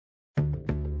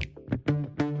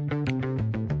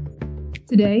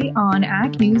Today on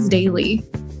Ag News Daily.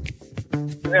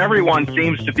 Everyone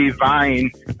seems to be vying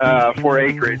for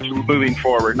acreage moving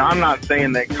forward. Now, I'm not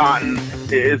saying that cotton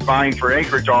is vying for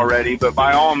acreage already, but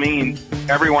by all means,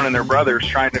 everyone and their brother is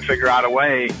trying to figure out a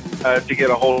way to get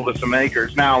a hold of some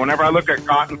acres. Now, whenever I look at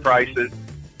cotton prices,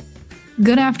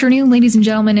 Good afternoon, ladies and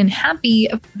gentlemen, and happy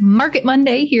Market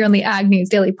Monday here on the Ag News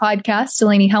Daily podcast.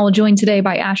 Delaney Howell joined today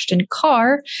by Ashton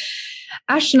Carr.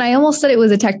 Ashton, I almost said it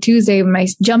was a Tech Tuesday when I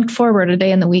jumped forward a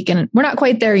day in the week, and we're not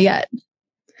quite there yet.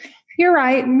 You're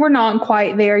right. We're not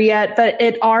quite there yet, but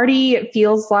it already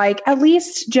feels like at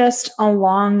least just a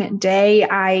long day.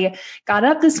 I got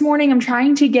up this morning. I'm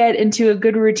trying to get into a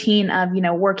good routine of,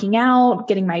 working out,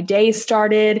 getting my day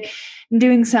started,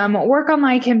 doing some work on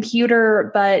my computer,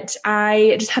 but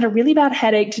I just had a really bad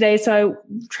headache today. So I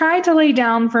tried to lay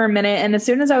down for a minute. And as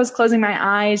soon as I was closing my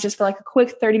eyes, just for like a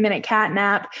quick 30-minute cat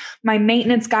nap, my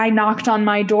maintenance guy knocked on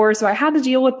my door. So I had to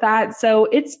deal with that. So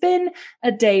it's been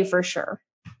a day for sure.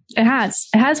 It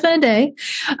has been a day.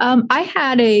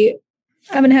 I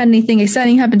haven't had anything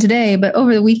exciting happen today, but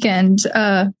over the weekend,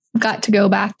 got to go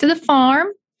back to the farm,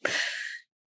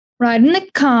 riding the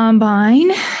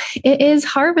combine. It is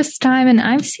harvest time, and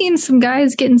I've seen some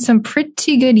guys getting some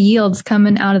pretty good yields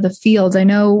coming out of the fields. I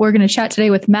know we're going to chat today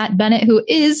with Matt Bennett, who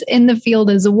is in the field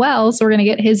as well. So we're going to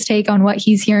get his take on what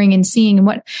he's hearing and seeing and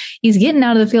what he's getting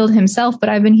out of the field himself. But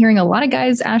I've been hearing a lot of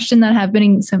guys, Ashton, that have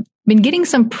been getting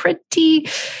some pretty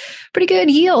good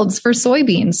yields for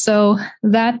soybeans. So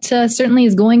that certainly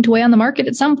is going to weigh on the market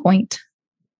at some point.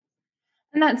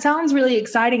 And that sounds really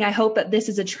exciting. I hope that this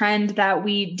is a trend that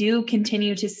we do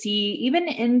continue to see even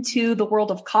into the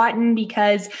world of cotton,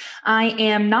 because I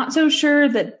am not so sure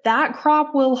that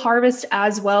crop will harvest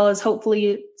as well as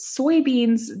hopefully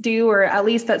soybeans do, or at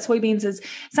least that soybeans is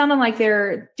sounding like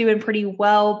they're doing pretty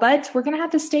well. But we're going to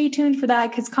have to stay tuned for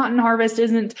that because cotton harvest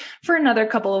isn't for another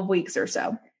couple of weeks or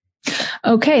so.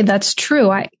 Okay, that's true.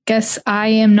 I guess I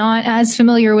am not as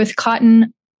familiar with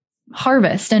cotton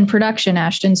harvest and production,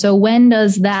 Ashton. So when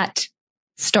does that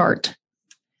start?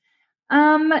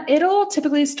 It'll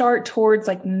typically start towards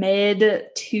like mid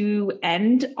to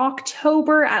end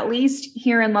October, at least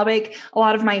here in Lubbock. A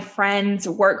lot of my friends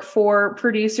work for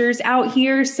producers out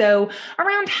here. So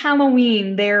around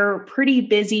Halloween, they're pretty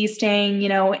busy staying,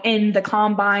 in the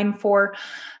combine for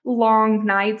long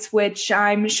nights, which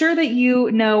I'm sure that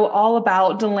you know all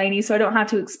about, Delaney, so I don't have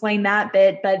to explain that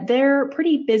bit, but they're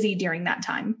pretty busy during that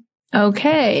time.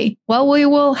 Okay. Well, we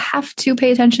will have to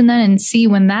pay attention then and see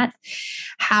when that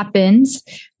happens,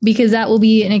 because that will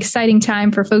be an exciting time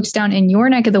for folks down in your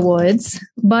neck of the woods.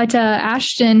 But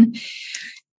Ashton, in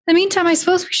the meantime, I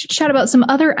suppose we should chat about some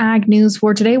other ag news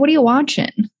for today. What are you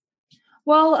watching?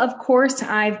 Well, of course,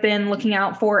 I've been looking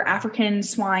out for African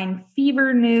swine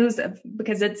fever news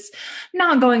because it's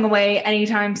not going away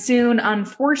anytime soon,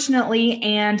 unfortunately.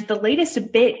 And the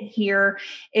latest bit here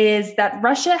is that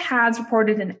Russia has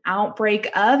reported an outbreak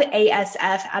of ASF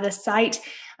at a site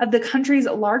of the country's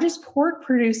largest pork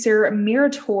producer,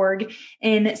 Miratorg,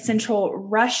 in central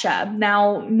Russia.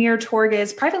 Now, Miratorg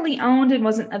is privately owned and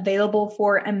wasn't available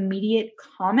for immediate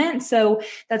comment. So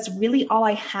that's really all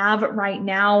I have right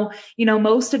now.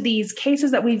 Most of these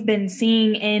cases that we've been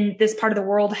seeing in this part of the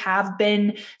world have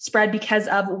been spread because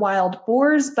of wild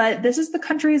boars, but this is the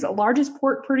country's largest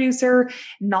pork producer,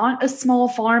 not a small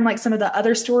farm like some of the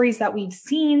other stories that we've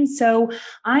seen. So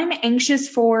I'm anxious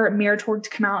for Miratorg to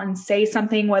come out and say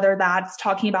something, whether that's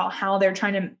talking about how they're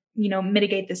trying to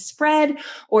mitigate the spread,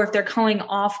 or if they're culling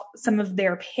off some of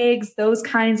their pigs, those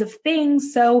kinds of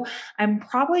things. So I'm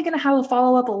probably going to have a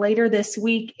follow-up later this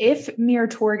week if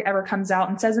Miratorg ever comes out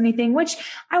and says anything, which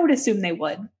I would assume they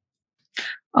would.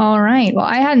 All right. Well,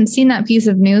 I hadn't seen that piece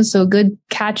of news, so good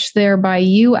catch there by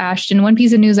you, Ashton. One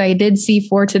piece of news I did see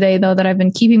for today, though, that I've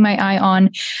been keeping my eye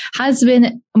on has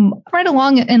been right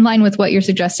along in line with what you're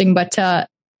suggesting, but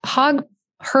hog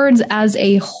herds as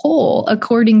a whole,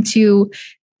 according to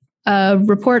a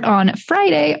report on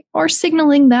Friday, are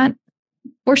signaling that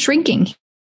we're shrinking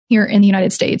here in the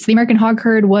United States. The American hog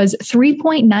herd was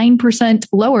 3.9%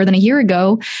 lower than a year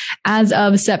ago as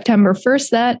of September 1st.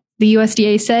 That the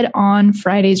USDA said on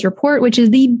Friday's report, which is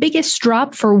the biggest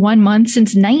drop for 1 month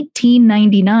since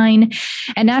 1999.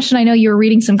 And Ashton, I know you were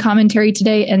reading some commentary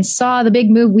today and saw the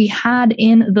big move we had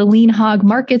in the lean hog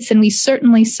markets. And we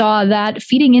certainly saw that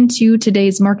feeding into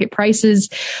today's market prices.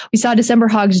 We saw December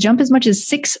hogs jump as much as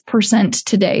 6%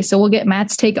 today. So we'll get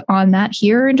Matt's take on that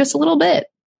here in just a little bit.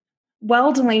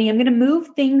 Well, Delaney, I'm going to move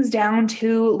things down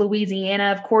to Louisiana.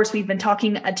 Of course, we've been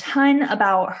talking a ton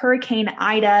about Hurricane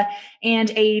Ida,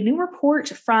 and a new report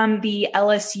from the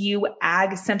LSU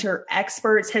Ag Center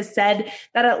experts has said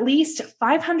that at least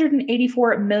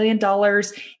 $584 million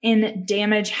in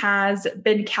damage has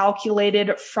been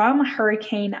calculated from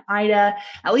Hurricane Ida,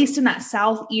 at least in that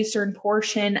southeastern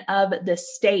portion of the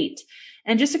state.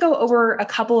 And just to go over a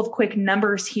couple of quick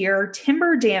numbers here,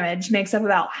 timber damage makes up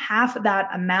about half that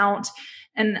amount.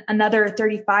 And another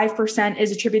 35%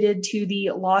 is attributed to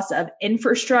the loss of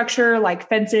infrastructure like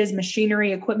fences,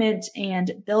 machinery, equipment,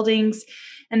 and buildings.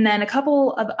 And then a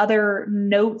couple of other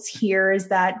notes here is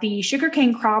that the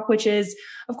sugarcane crop, which is,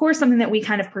 of course, something that we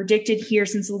kind of predicted here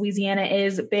since Louisiana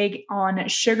is big on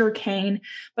sugarcane,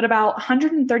 but about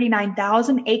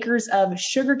 139,000 acres of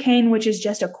sugarcane, which is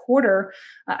just a quarter.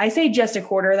 I say just a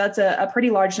quarter. That's a pretty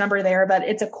large number there, but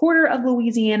it's a quarter of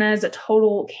Louisiana's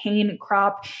total cane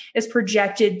crop is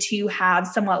projected to have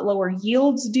somewhat lower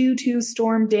yields due to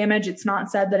storm damage. It's not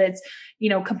said that it's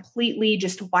completely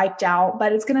just wiped out,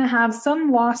 but it's going to have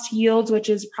some lost yields, which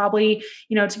is probably,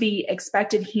 to be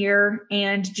expected here.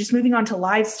 And just moving on to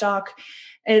livestock,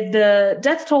 the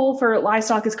death toll for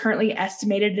livestock is currently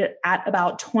estimated at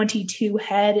about 22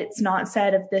 head. It's not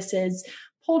said if this is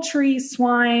poultry,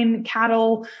 swine,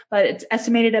 cattle, but it's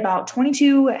estimated about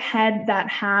 22 head that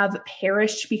have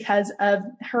perished because of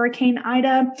Hurricane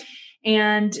Ida.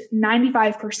 And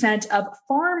 95% of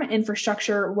farm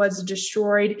infrastructure was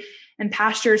destroyed, and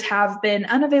pastures have been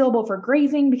unavailable for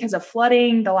grazing because of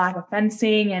flooding, the lack of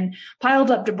fencing, and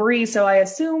piled up debris. So I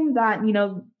assume that,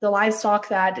 the livestock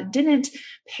that didn't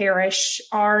perish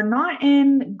are not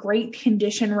in great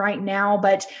condition right now,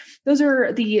 but those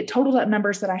are the totaled up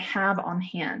numbers that I have on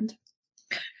hand.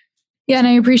 Yeah, and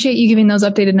I appreciate you giving those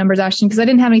updated numbers, Ashton, because I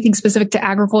didn't have anything specific to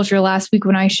agriculture last week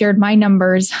when I shared my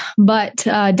numbers, but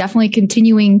definitely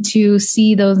continuing to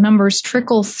see those numbers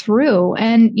trickle through.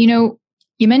 And,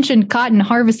 you mentioned cotton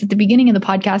harvest at the beginning of the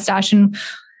podcast, Ashton,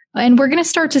 and we're going to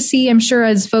start to see, I'm sure,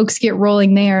 as folks get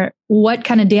rolling there, what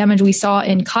kind of damage we saw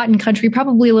in cotton country,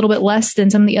 probably a little bit less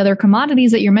than some of the other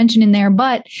commodities that you're mentioning there,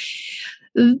 but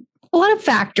a lot of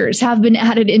factors have been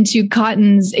added into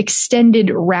cotton's extended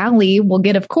rally. We'll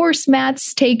get, of course,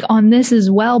 Matt's take on this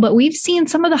as well, but we've seen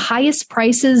some of the highest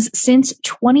prices since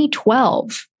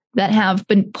 2012 that have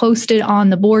been posted on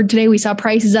the board today. We saw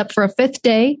prices up for a fifth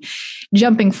day,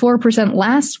 jumping 4%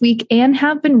 last week, and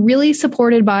have been really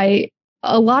supported by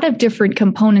a lot of different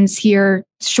components here.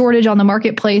 Shortage on the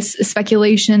marketplace,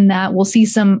 speculation that we'll see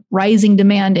some rising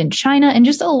demand in China, and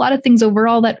just a lot of things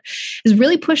overall that has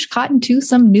really pushed cotton to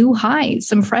some new highs,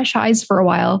 some fresh highs for a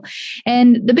while.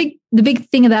 And the big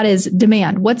thing of that is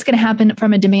demand. What's going to happen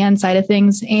from a demand side of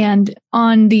things? And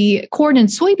on the corn and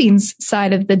soybeans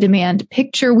side of the demand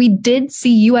picture, we did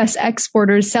see U.S.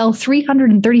 exporters sell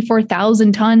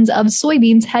 334,000 tons of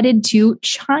soybeans headed to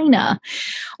China,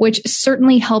 which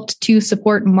certainly helped to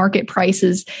support market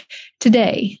prices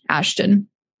today, Ashton.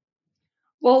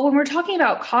 Well, when we're talking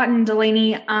about cotton,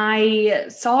 Delaney, I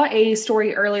saw a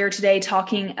story earlier today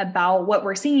talking about what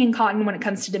we're seeing in cotton when it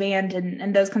comes to demand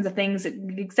and those kinds of things,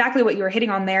 exactly what you were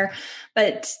hitting on there.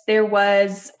 But there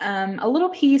was a little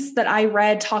piece that I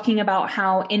read talking about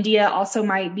how India also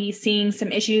might be seeing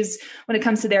some issues when it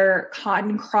comes to their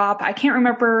cotton crop. I can't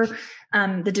remember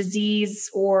the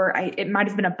disease, or it might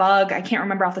have been a bug. I can't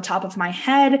remember off the top of my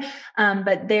head,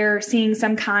 but they're seeing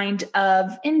some kind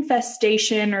of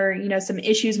infestation or, some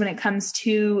issues when it comes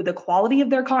to the quality of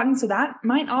their cotton. So that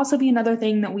might also be another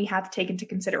thing that we have to take into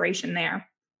consideration there.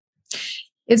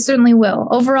 It certainly will.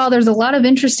 Overall, there's a lot of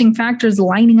interesting factors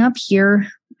lining up here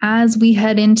as we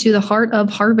head into the heart of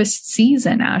harvest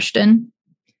season, Ashton.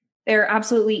 There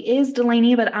absolutely is,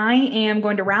 Delaney, but I am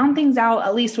going to round things out,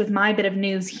 at least with my bit of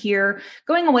news here,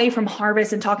 going away from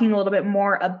harvest and talking a little bit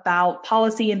more about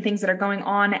policy and things that are going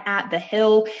on at the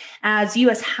Hill, as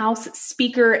U.S. House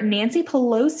Speaker Nancy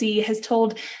Pelosi has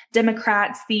told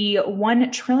Democrats the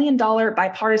 $1 trillion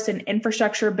bipartisan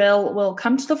infrastructure bill will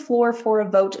come to the floor for a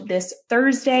vote this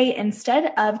Thursday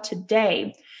instead of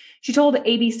today. She told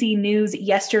ABC News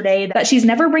yesterday that she's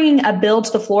never bringing a bill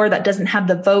to the floor that doesn't have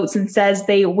the votes, and says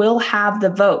they will have the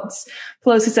votes.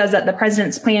 Pelosi says that the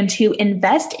president's plan to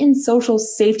invest in social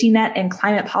safety net and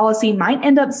climate policy might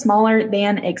end up smaller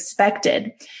than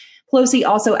expected. Pelosi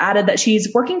also added that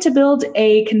she's working to build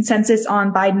a consensus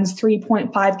on Biden's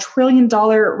 $3.5 trillion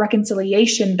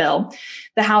reconciliation bill.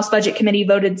 The House Budget Committee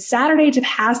voted Saturday to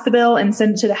pass the bill and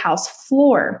send it to the House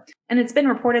floor. And it's been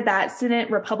reported that Senate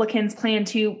Republicans plan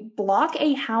to block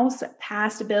a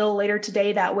House-passed bill later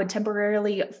today that would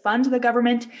temporarily fund the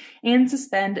government and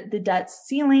suspend the debt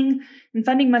ceiling. And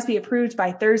funding must be approved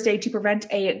by Thursday to prevent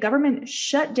a government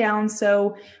shutdown.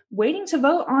 So waiting to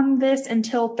vote on this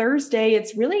until Thursday,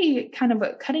 it's really kind of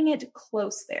cutting it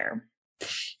close there.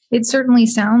 It certainly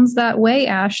sounds that way,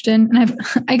 Ashton. And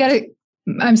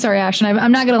I'm sorry, Ashton.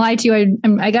 I'm not going to lie to you.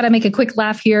 I got to make a quick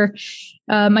laugh here.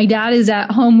 My dad is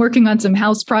at home working on some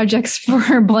house projects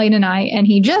for Blaine and I, and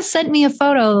he just sent me a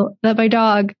photo that my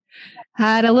dog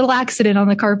had a little accident on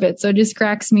the carpet. So it just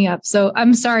cracks me up. So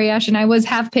I'm sorry, Ashton. I was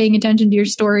half paying attention to your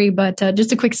story, but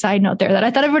just a quick side note there that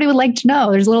I thought everybody would like to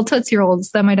know. There's little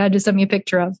Tootsie-Rolls that my dad just sent me a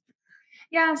picture of.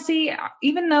 Yeah, see,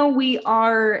 even though we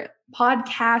are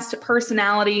podcast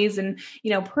personalities and,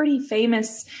 pretty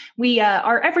famous, we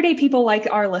are everyday people like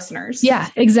our listeners. Yeah,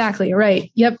 exactly.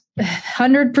 Right. Yep.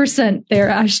 100% there,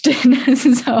 Ashton.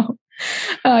 So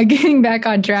getting back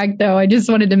on track, though, I just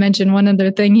wanted to mention one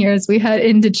other thing here as we head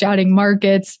into chatting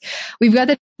markets. We've got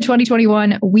the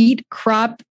 2021 wheat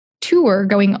crop tour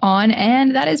going on,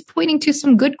 and that is pointing to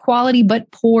some good quality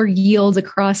but poor yields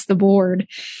across the board.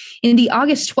 In the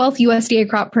August 12th USDA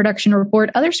crop production report,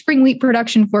 other spring wheat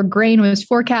production for grain was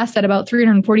forecast at about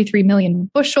 343 million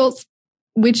bushels,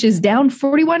 which is down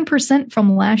 41%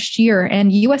 from last year.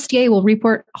 And USDA will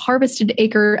report harvested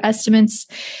acre estimates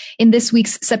in this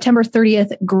week's September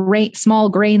 30th small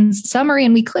grains summary.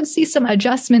 And we could see some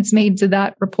adjustments made to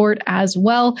that report as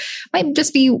well. Might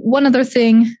just be one other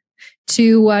thing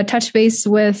to touch base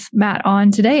with Matt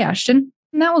on today, Ashton.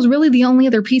 And that was really the only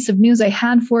other piece of news I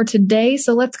had for today.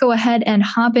 So let's go ahead and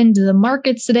hop into the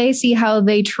markets today, see how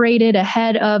they traded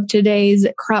ahead of today's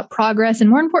crop progress and,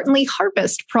 more importantly,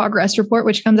 harvest progress report,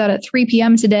 which comes out at 3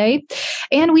 p.m. today.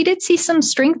 And we did see some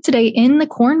strength today in the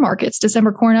corn markets.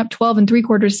 December corn up 12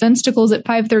 3/4 cents to close at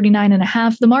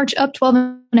 539.5. The March up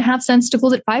 12.5 cents to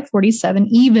close at 547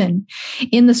 even.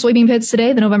 In the soybean pits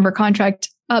today, the November contract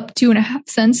up 2.5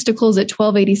 cents to close at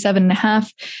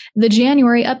 12.87.5. The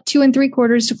January up 2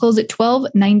 3/4 to close at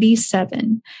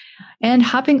 12.97. And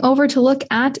hopping over to look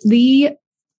at the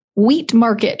wheat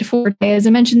market for today. As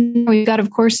I mentioned, we've got, of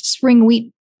course, spring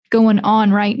wheat going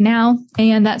on right now,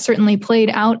 and that certainly played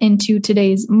out into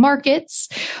today's markets.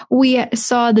 We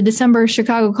saw the December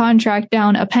Chicago contract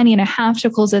down 1.5 pennies to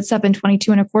close at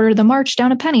 7.22 1/4. The March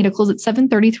down 1 penny to close at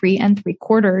 7.33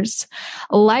 3/4.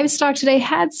 Livestock today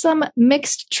had some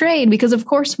mixed trade because, of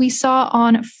course, we saw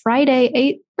on Friday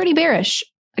a pretty bearish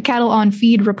cattle on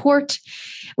feed report.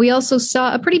 We also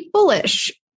saw a pretty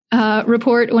bullish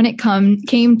report when it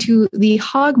came to the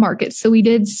hog market. So we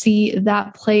did see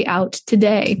that play out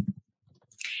today.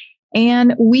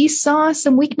 And we saw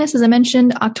some weakness, as I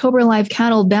mentioned. October live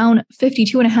cattle down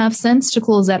 52.5 cents to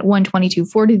close at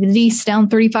 122.40. The Deese down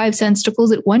 35 cents to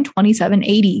close at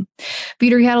 127.80.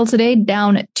 Feeder cattle today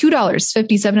down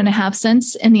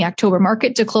 $2.57.5 in the October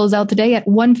market to close out today at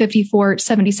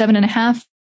 154.77.5.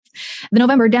 The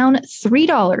November down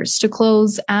 $3 to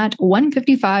close at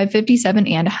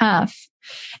 155.57.5.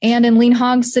 And in lean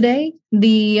hogs today,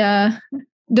 the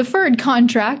deferred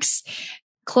contracts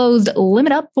closed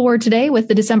limit up for today with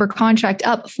the December contract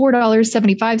up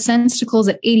 $4.75 to close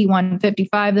at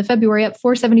 81.55. The February up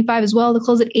 $4.75 as well to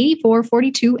close at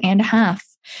 84.42.5.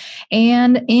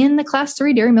 And in the class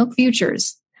 3 dairy milk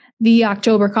futures, the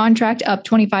October contract up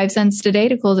 25 cents today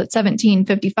to close at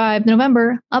 17.55. The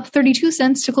November up 32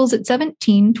 cents to close at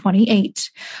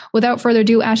 17.28. Without further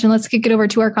ado, Ashton, let's kick it over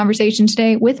to our conversation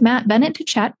today with Matt Bennett to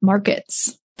chat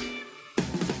markets.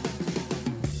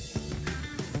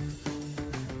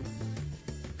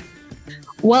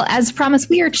 Well, as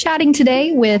promised, we are chatting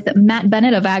today with Matt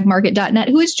Bennett of agmarket.net,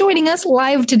 who is joining us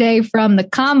live today from the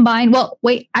Combine. Well,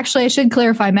 wait, actually, I should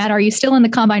clarify, Matt, are you still in the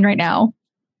Combine right now?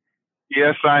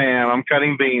 Yes, I am. I'm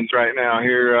cutting beans right now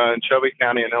here in Shelby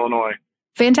County in Illinois.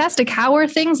 Fantastic. How are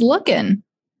things looking?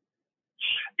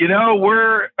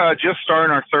 We're just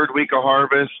starting our third week of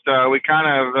harvest. We it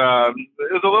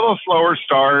was a little slower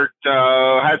start,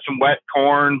 had some wet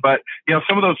corn, but,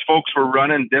 some of those folks were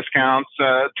running discounts,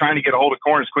 trying to get a hold of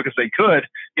corn as quick as they could,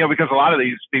 because a lot of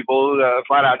these people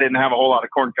flat out didn't have a whole lot of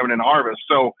corn coming in to harvest.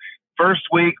 So first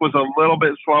week was a little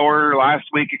bit slower.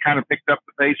 Last week it kind of picked up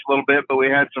the pace a little bit, but we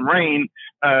had some rain,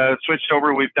 switched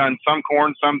over. We've done some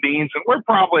corn, some beans, and we're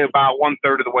probably about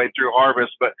 1/3 of the way through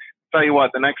harvest. But tell you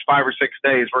what, the next 5 or 6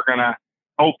 days, we're going to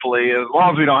hopefully, as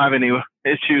long as we don't have any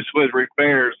issues with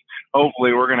repairs,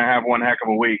 hopefully we're going to have one heck of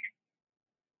a week.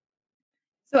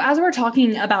 So as we're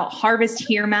talking about harvest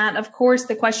here, Matt, of course,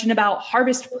 the question about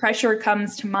harvest pressure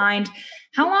comes to mind.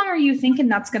 How long are you thinking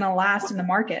that's going to last in the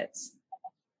markets?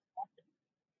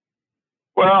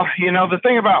 Well, the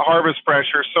thing about harvest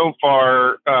pressure so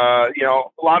far, a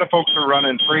lot of folks are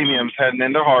running premiums heading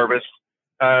into harvest.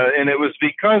 And it was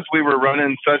because we were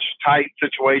running such tight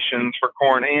situations for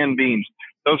corn and beans.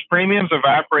 Those premiums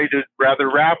evaporated rather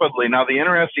rapidly. Now, the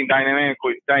interesting dynamic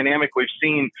we've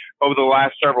seen over the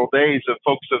last several days of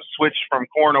folks have switched from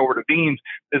corn over to beans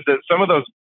is that some of those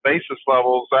basis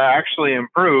levels actually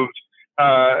improved,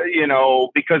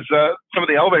 because some of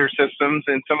the elevator systems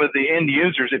and some of the end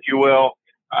users, if you will,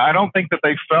 I don't think that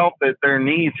they felt that their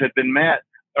needs had been met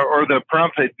or the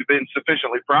pump had been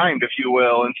sufficiently primed, if you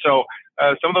will. And so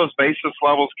some of those basis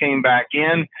levels came back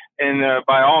in. And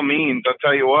by all means, I'll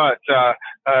tell you what,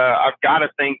 I've got to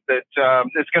think that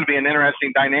it's going to be an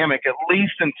interesting dynamic, at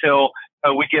least until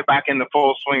we get back in the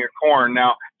full swing of corn.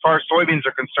 Now, as far as soybeans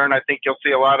are concerned, I think you'll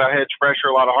see a lot of hedge pressure,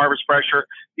 a lot of harvest pressure,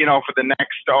 for the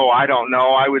next, I don't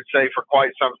know, I would say for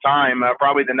quite some time,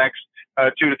 probably the next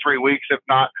 2 to 3 weeks, if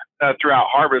not throughout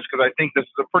harvest, because I think this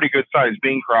is a pretty good sized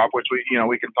bean crop, which we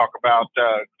can talk about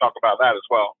that as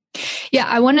well. Yeah,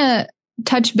 I want to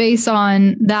touch base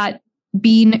on that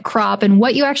bean crop and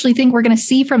what you actually think we're going to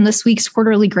see from this week's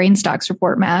quarterly grain stocks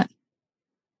report, Matt.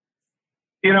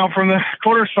 From the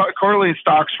quarterly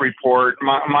stocks report,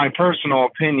 my personal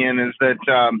opinion is that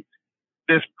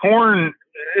this corn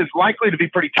is likely to be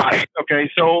pretty tight. Okay,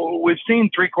 so we've seen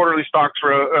 3 quarterly stocks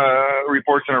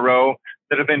reports in a row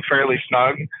that have been fairly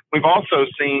snug. We've also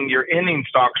seen your ending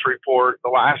stocks report the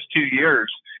last 2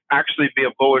 years actually be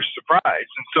a bullish surprise.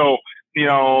 And so,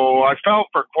 I felt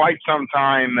for quite some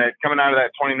time that coming out of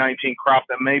that 2019 crop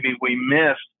that maybe we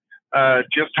missed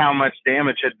just how much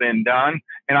damage had been done.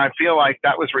 And I feel like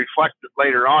that was reflected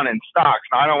later on in stocks.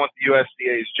 Now, I don't want the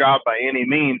USDA's job by any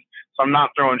means, so I'm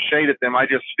not throwing shade at them. I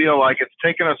just feel like it's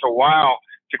taken us a while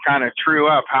to kind of true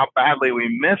up how badly we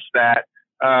missed that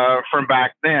from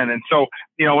back then. And so,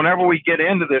 whenever we get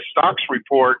into this stocks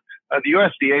report, the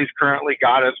USDA's currently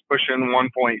got us pushing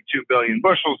 1.2 billion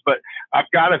bushels, but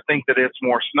I've got to think that it's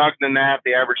more snug than that.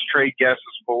 The average trade guess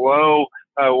is below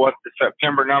what the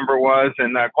September number was.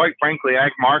 And quite frankly,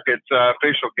 Ag Market's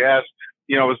official guess,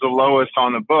 was the lowest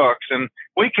on the books. And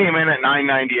we came in at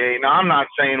 998. Now, I'm not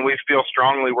saying we feel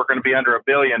strongly we're going to be under $1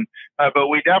 billion, but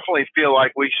we definitely feel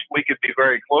like we could be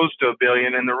very close to $1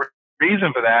 billion. And the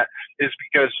reason for that is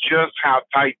because just how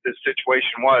tight this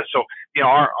situation was. So,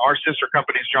 our sister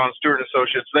companies, John Stewart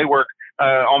Associates, they work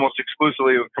almost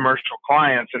exclusively with commercial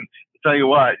clients. And to tell you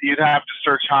what, you'd have to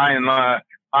search high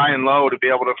and low to be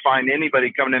able to find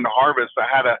anybody coming into harvest that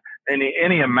had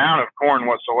any amount of corn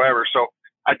whatsoever. So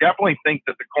I definitely think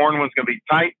that the corn one's going to be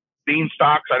tight. Bean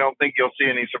stocks, I don't think you'll see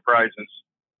any surprises.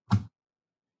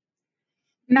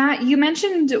 Matt, you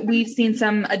mentioned we've seen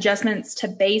some adjustments to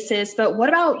basis, but what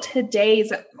about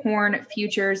today's corn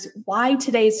futures? Why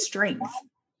today's strength?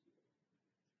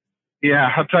 Yeah,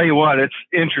 I'll tell you what, it's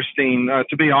interesting.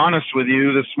 To be honest with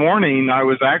you, this morning I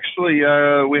was actually,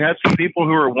 we had some people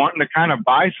who were wanting to kind of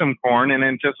buy some corn in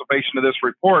anticipation of this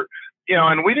report,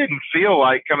 and we didn't feel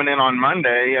like coming in on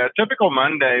Monday, typical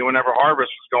Monday, whenever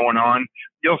harvest is going on,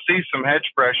 you'll see some hedge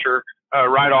pressure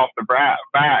right off the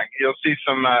bag. You'll see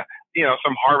some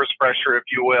harvest pressure, if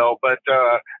you will. But,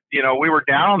 we were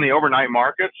down on the overnight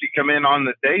markets. You come in on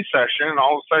the day session and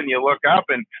all of a sudden you look up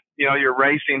and, you're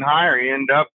racing higher. You end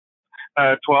up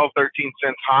 12, 13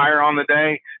 cents higher on the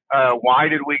day. Why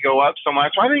did we go up so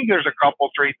much? I think there's a couple,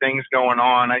 3 things going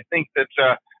on. I think that,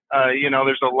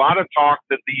 there's a lot of talk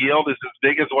that the yield is as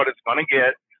big as what it's going to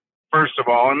get, first of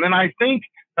all. And then I think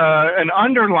an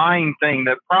underlying thing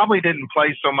that probably didn't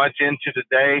play so much into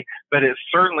today, but it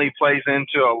certainly plays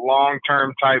into a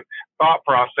long-term type thought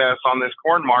process on this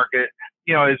corn market,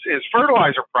 is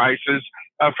fertilizer prices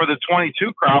for the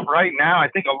 22 crop right now. I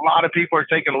think a lot of people are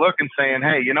taking a look and saying,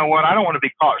 hey, you know what? I don't want to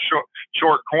be caught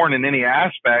short corn in any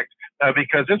aspect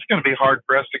because it's going to be hard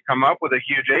for us to come up with a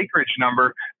huge acreage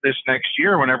number this next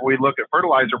year whenever we look at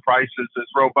fertilizer prices as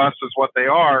robust as what they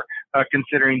are,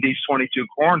 considering these 22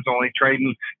 corns only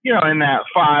trading, in that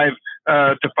 5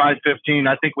 to 5.15.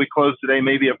 I think we closed today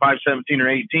maybe at 5.17 or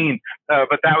 18,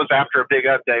 but that was after a big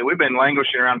up day. We've been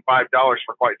languishing around $5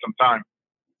 for quite some time.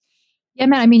 Yeah,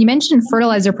 Matt, I mean, you mentioned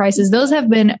fertilizer prices. Those have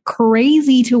been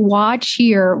crazy to watch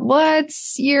here.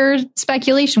 What's your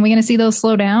speculation? Are we going to see those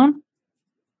slow down?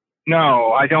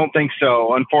 No, I don't think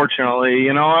so, unfortunately.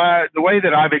 The way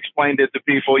that I've explained it to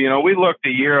people, we looked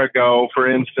a year ago,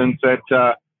 for instance, at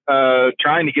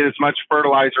trying to get as much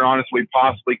fertilizer on as we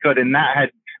possibly could. And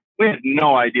we had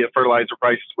no idea fertilizer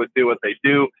prices would do what they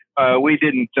do. We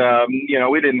didn't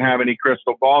have any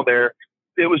crystal ball there.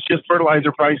 It was just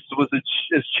fertilizer prices was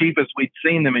as cheap as we'd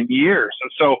seen them in years.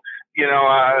 And so,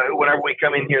 whenever we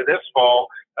come in here this fall,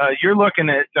 you're looking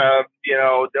at, a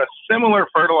similar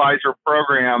fertilizer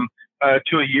program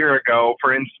to a year ago.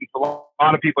 For instance, a lot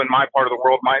of people in my part of the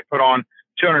world might put on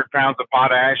 200 pounds of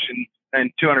potash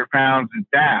and 200 pounds of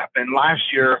DAP. And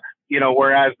last year,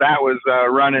 whereas that was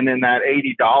running in that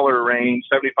 $80 range,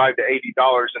 $75 to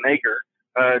 $80 an acre,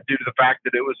 due to the fact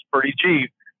that it was pretty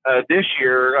cheap. This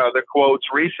year, the quotes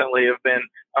recently have been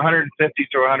 150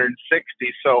 to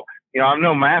 160. So, I'm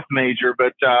no math major,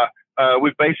 but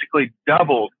we've basically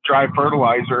doubled dry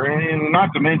fertilizer, and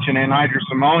not to mention anhydrous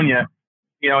ammonia.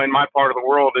 In my part of the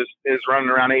world is running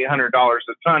around $800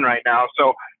 a ton right now.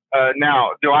 So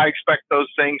now, do I expect those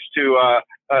things to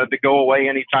go away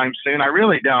anytime soon? I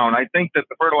really don't. I think that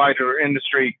the fertilizer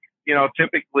industry,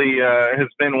 typically has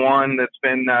been one that's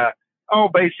been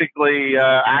basically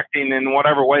acting in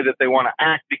whatever way that they want to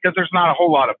act, because there's not a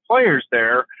whole lot of players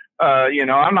there.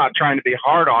 I'm not trying to be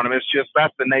hard on them. It's just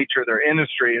that's the nature of their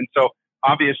industry. And so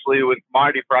obviously with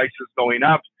commodity prices going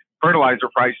up, fertilizer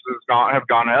prices have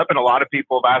gone up, and a lot of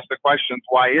people have asked the questions,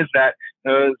 why is that?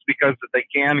 It's because that they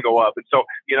can go up. And so,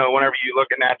 whenever you look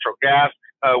at natural gas,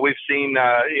 we've seen,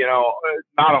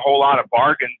 not a whole lot of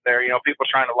bargains there. People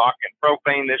trying to lock in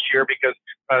propane this year because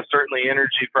certainly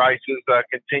energy prices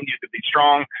continue to be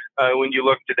strong. When you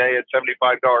look today at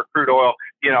 $75 crude oil,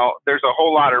 there's a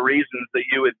whole lot of reasons that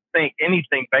you would think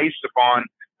anything based upon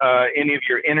any of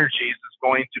your energies is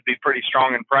going to be pretty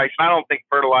strong in price. And I don't think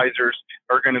fertilizers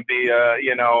are going to be,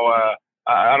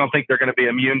 I don't think they're going to be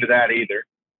immune to that either.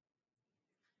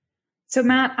 So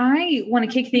Matt, I want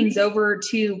to kick things over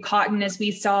to cotton, as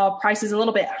we saw prices a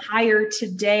little bit higher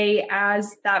today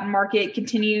as that market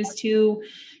continues to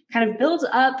kind of build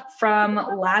up from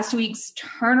last week's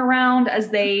turnaround, as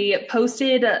they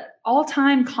posted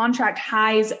all-time contract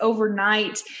highs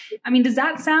overnight. I mean, does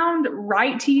that sound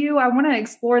right to you? I want to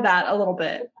explore that a little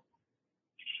bit.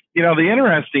 The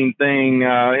interesting thing,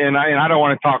 and I don't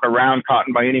want to talk around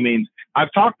cotton by any means.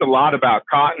 I've talked a lot about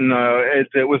cotton.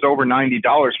 It was over $90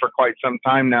 for quite some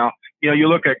time now. You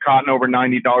look at cotton over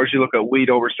 $90. You look at wheat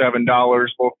over $7,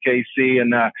 both KC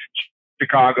and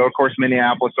Chicago. Of course,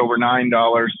 Minneapolis over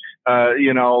 $9.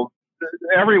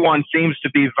 Everyone seems to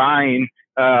be vying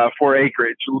for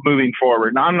acreage moving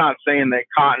forward. Now, I'm not saying that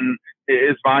cotton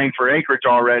is vying for acreage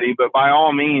already, but by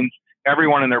all means,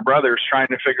 everyone and their brother is trying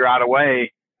to figure out a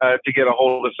way to get a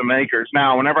hold of some acres.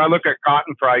 Now, whenever I look at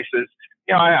cotton prices,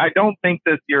 I don't think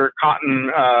that your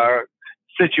cotton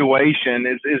situation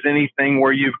is anything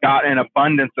where you've got an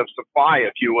abundance of supply,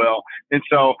 if you will. And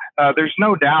so there's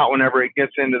no doubt whenever it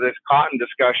gets into this cotton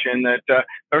discussion that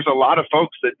there's a lot of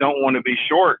folks that don't want to be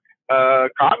short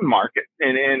cotton market,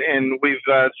 and we've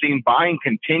seen buying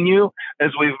continue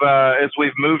as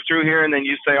we've moved through here. And then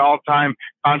you say all-time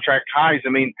contract highs. I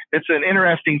mean, it's an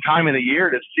interesting time of the year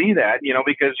to see that,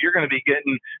 because you're going to be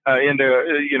getting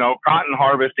into cotton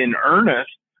harvest in earnest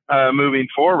moving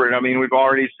forward. I mean, we've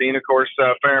already seen, of course,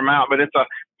 a fair amount, but it's a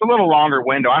little longer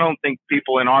window. I don't think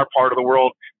people in our part of the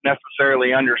world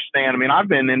necessarily understand. I mean, I've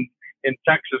been in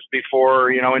Texas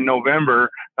before, in November,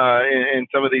 and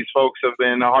some of these folks have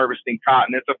been harvesting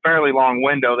cotton. It's a fairly long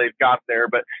window they've got there,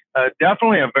 but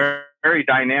definitely a very, very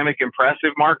dynamic,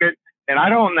 impressive market. And I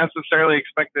don't necessarily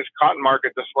expect this cotton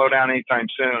market to slow down anytime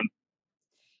soon.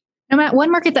 Now, Matt,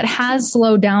 one market that has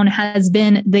slowed down has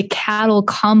been the cattle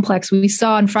complex. We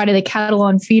saw on Friday the cattle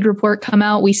on feed report come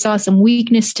out. We saw some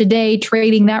weakness today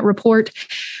trading that report.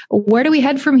 Where do we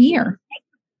head from here?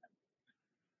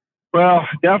 Well,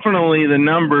 definitely the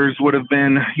numbers would have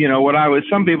been,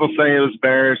 some people say it was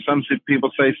bearish, some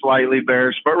people say slightly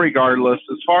bearish, but regardless,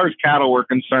 as far as cattle were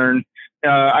concerned,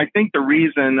 I think the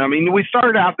reason, we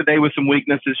started out the day with some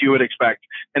weakness, as you would expect,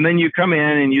 and then you come in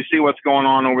and you see what's going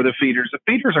on over the feeders. The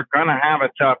feeders are going to have a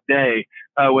tough day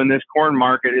when this corn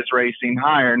market is racing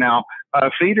higher. Now,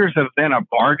 feeders have been a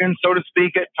bargain, so to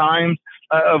speak, at times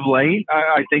of late.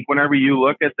 I think whenever you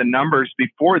look at the numbers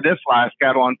before this last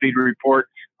cattle on feed report,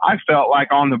 I felt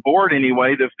like on the board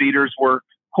anyway, the feeders were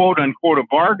quote unquote a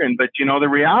bargain. But, the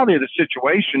reality of the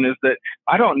situation is that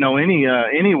I don't know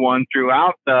anyone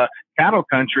throughout the cattle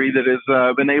country that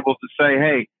has been able to say,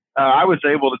 hey, I was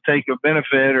able to take a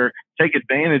benefit or take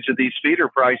advantage of these feeder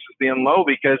prices being low,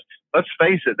 because let's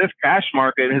face it, this cash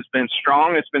market has been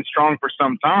strong. It's been strong for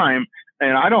some time.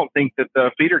 And I don't think that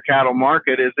the feeder cattle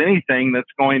market is anything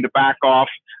that's going to back off,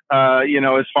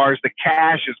 as far as the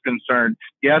cash is concerned.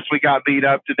 Yes, we got beat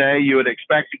up today. You would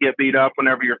expect to get beat up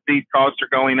whenever your feed costs are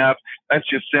going up. That's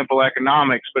just simple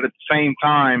economics. But at the same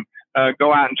time,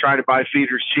 go out and try to buy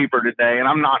feeders cheaper today, and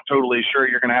I'm not totally sure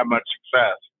you're going to have much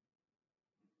success.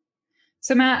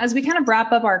 So Matt, as we kind of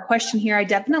wrap up our question here, I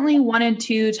definitely wanted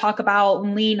to talk about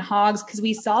lean hogs because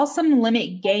we saw some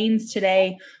limit gains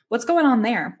today. What's going on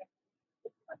there?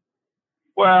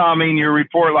 Well, I mean, your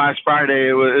report last Friday,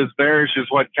 it was bearish is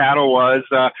what cattle was.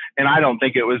 And I don't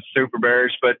think it was super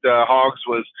bearish, but hogs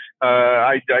was,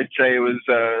 I'd say it was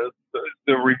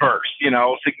the reverse,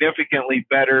 significantly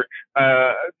better.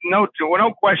 No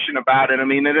question about it. I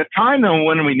mean, at a time though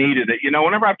when we needed it,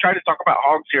 whenever I've tried to talk about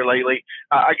hogs here lately,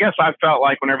 I guess I felt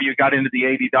like whenever you got into the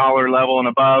 $80 level and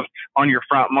above on your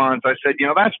front months, I said,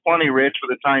 that's plenty rich for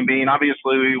the time being.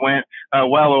 Obviously, we went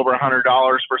well over $100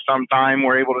 for some time.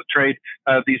 We're able to trade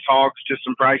these hogs to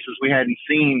some prices we hadn't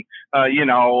seen,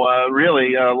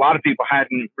 really a lot of people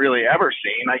hadn't really ever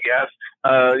seen, I guess,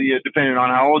 depending on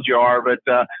how old you are. But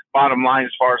bottom line,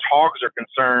 as far as hogs are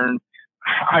concerned,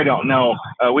 I don't know.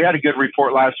 We had a good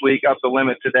report last week, up the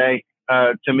limit today.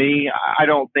 To me, I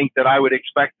don't think that I would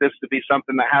expect this to be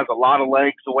something that has a lot of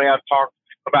legs. The way I've talked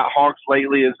about hogs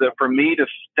lately is that for me to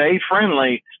stay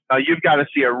friendly, you've got to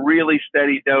see a really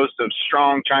steady dose of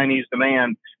strong Chinese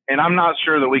demand. And I'm not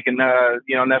sure that we can,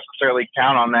 necessarily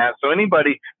count on that. So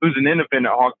anybody who's an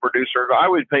independent hog producer, I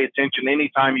would pay attention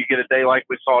anytime you get a day like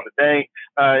we saw today,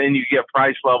 and you get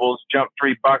price levels jump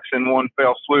 $3 in one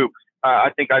fell swoop.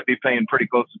 I think I'd be paying pretty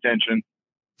close attention.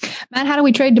 Matt, how do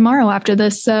we trade tomorrow after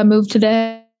this move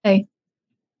today?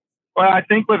 Well, I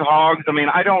think with hogs,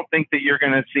 I don't think that you're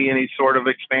going to see any sort of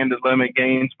expanded limit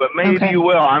gains, but maybe you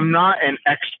will. I'm not an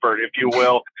expert, if you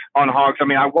will, on hogs.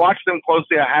 I watched them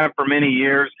closely. I have for many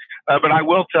years. But I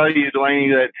will tell you,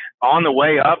 Delaney, that on the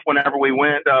way up, whenever we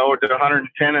went to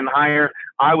 110 and higher,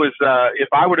 I was, if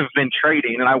I would have been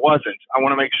trading, and I wasn't, I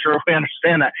want to make sure we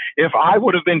understand that. If I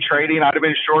would have been trading, I'd have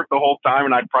been short the whole time,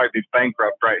 and I'd probably be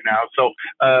bankrupt right now. So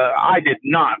I did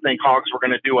not think hogs were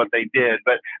going to do what they did,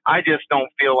 but I just don't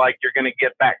feel like you're going to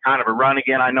get that kind of a run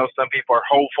again. I know some people are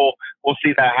hopeful we'll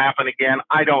see that happen again.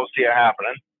 I don't see it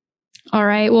happening. All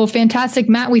right. Well, fantastic,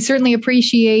 Matt. We certainly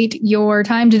appreciate your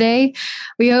time today.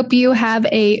 We hope you have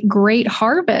a great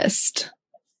harvest.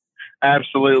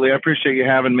 Absolutely. I appreciate you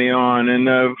having me on.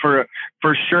 And for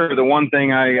sure, the one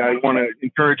thing I want to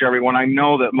encourage everyone, I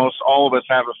know that most all of us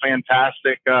have a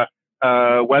fantastic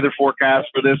weather forecast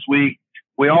for this week.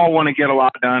 We all want to get a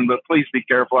lot done, but please be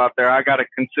careful out there. I got to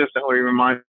consistently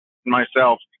remind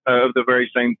myself of the very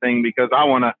same thing, because I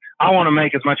want to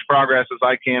make as much progress as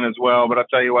I can as well. But I'll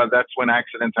tell you what, that's when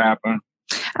accidents happen.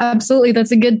 Absolutely. That's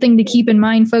a good thing to keep in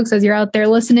mind, folks, as you're out there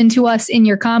listening to us in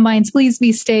your combines. Please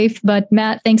be safe. But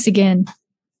Matt, thanks again.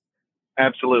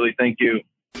 Absolutely. Thank you.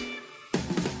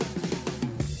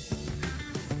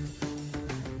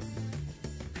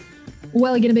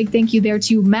 Well, again, a big thank you there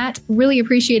to Matt. Really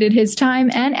appreciated his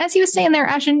time. And as he was saying there,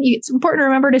 Ashton, it's important to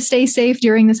remember to stay safe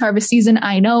during this harvest season.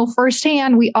 I know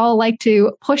firsthand, we all like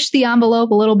to push the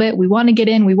envelope a little bit. We want to get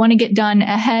in. We want to get done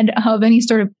ahead of any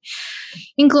sort of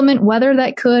inclement weather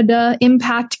that could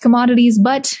impact commodities.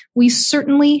 But we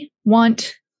certainly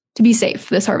want to be safe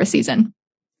this harvest season.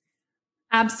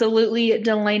 Absolutely,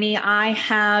 Delaney. I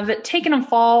have taken a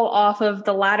fall off of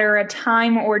the ladder a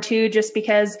time or two just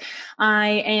because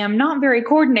I am not very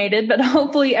coordinated, but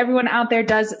hopefully everyone out there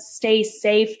does stay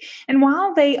safe. And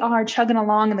while they are chugging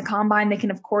along in the combine, they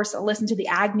can, of course, listen to the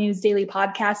Ag News Daily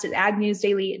podcast at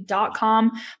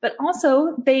agnewsdaily.com. But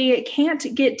also, they can't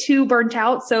get too burnt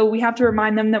out. So we have to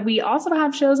remind them that we also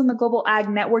have shows on the Global Ag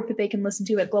Network that they can listen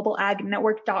to at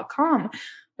globalagnetwork.com.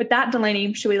 With that,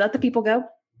 Delaney, should we let the people go?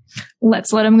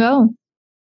 Let's let them go.